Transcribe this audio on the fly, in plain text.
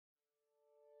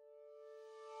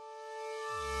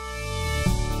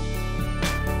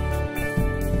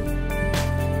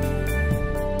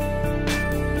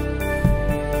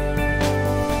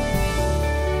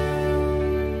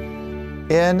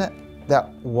In that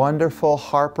wonderful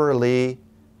Harper Lee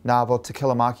novel, To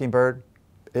Kill a Mockingbird,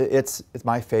 it's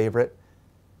my favorite.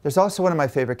 There's also one of my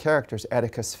favorite characters,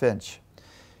 Atticus Finch.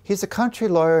 He's a country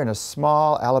lawyer in a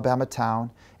small Alabama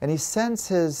town, and he sends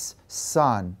his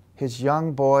son, his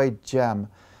young boy, Jem,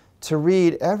 to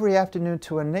read every afternoon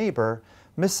to a neighbor,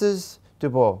 Mrs.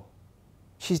 Dubois.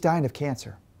 She's dying of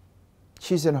cancer.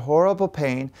 She's in horrible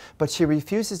pain, but she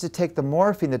refuses to take the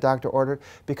morphine the doctor ordered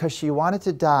because she wanted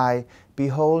to die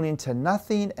beholden to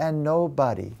nothing and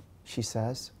nobody, she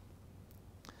says.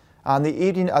 On the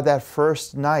evening of that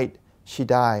first night, she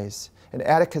dies, and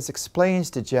Atticus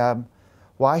explains to Jem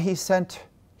why he sent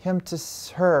him to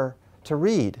her to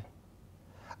read.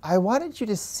 "I wanted you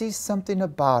to see something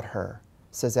about her,"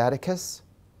 says Atticus.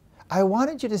 "I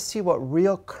wanted you to see what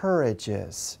real courage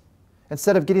is,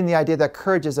 instead of getting the idea that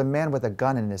courage is a man with a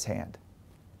gun in his hand.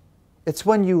 It's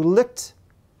when you're licked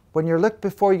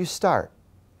before you start,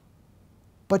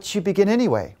 but you begin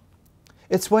anyway.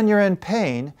 It's when you're in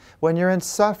pain, when you're in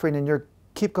suffering and you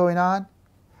keep going on.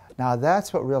 Now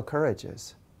that's what real courage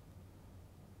is."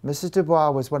 Mrs.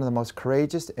 Dubois was one of the most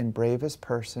courageous and bravest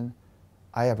person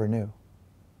I ever knew.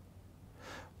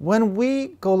 When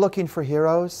we go looking for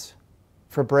heroes,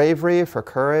 for bravery, for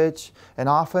courage, and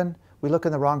often we look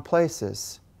in the wrong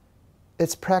places.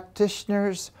 Its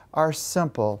practitioners are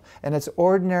simple, and it's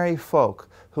ordinary folk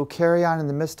who carry on in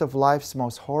the midst of life's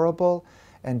most horrible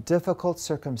and difficult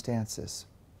circumstances.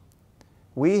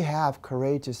 We have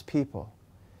courageous people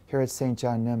here at St.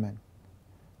 John Neumann,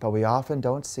 but we often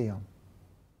don't see them.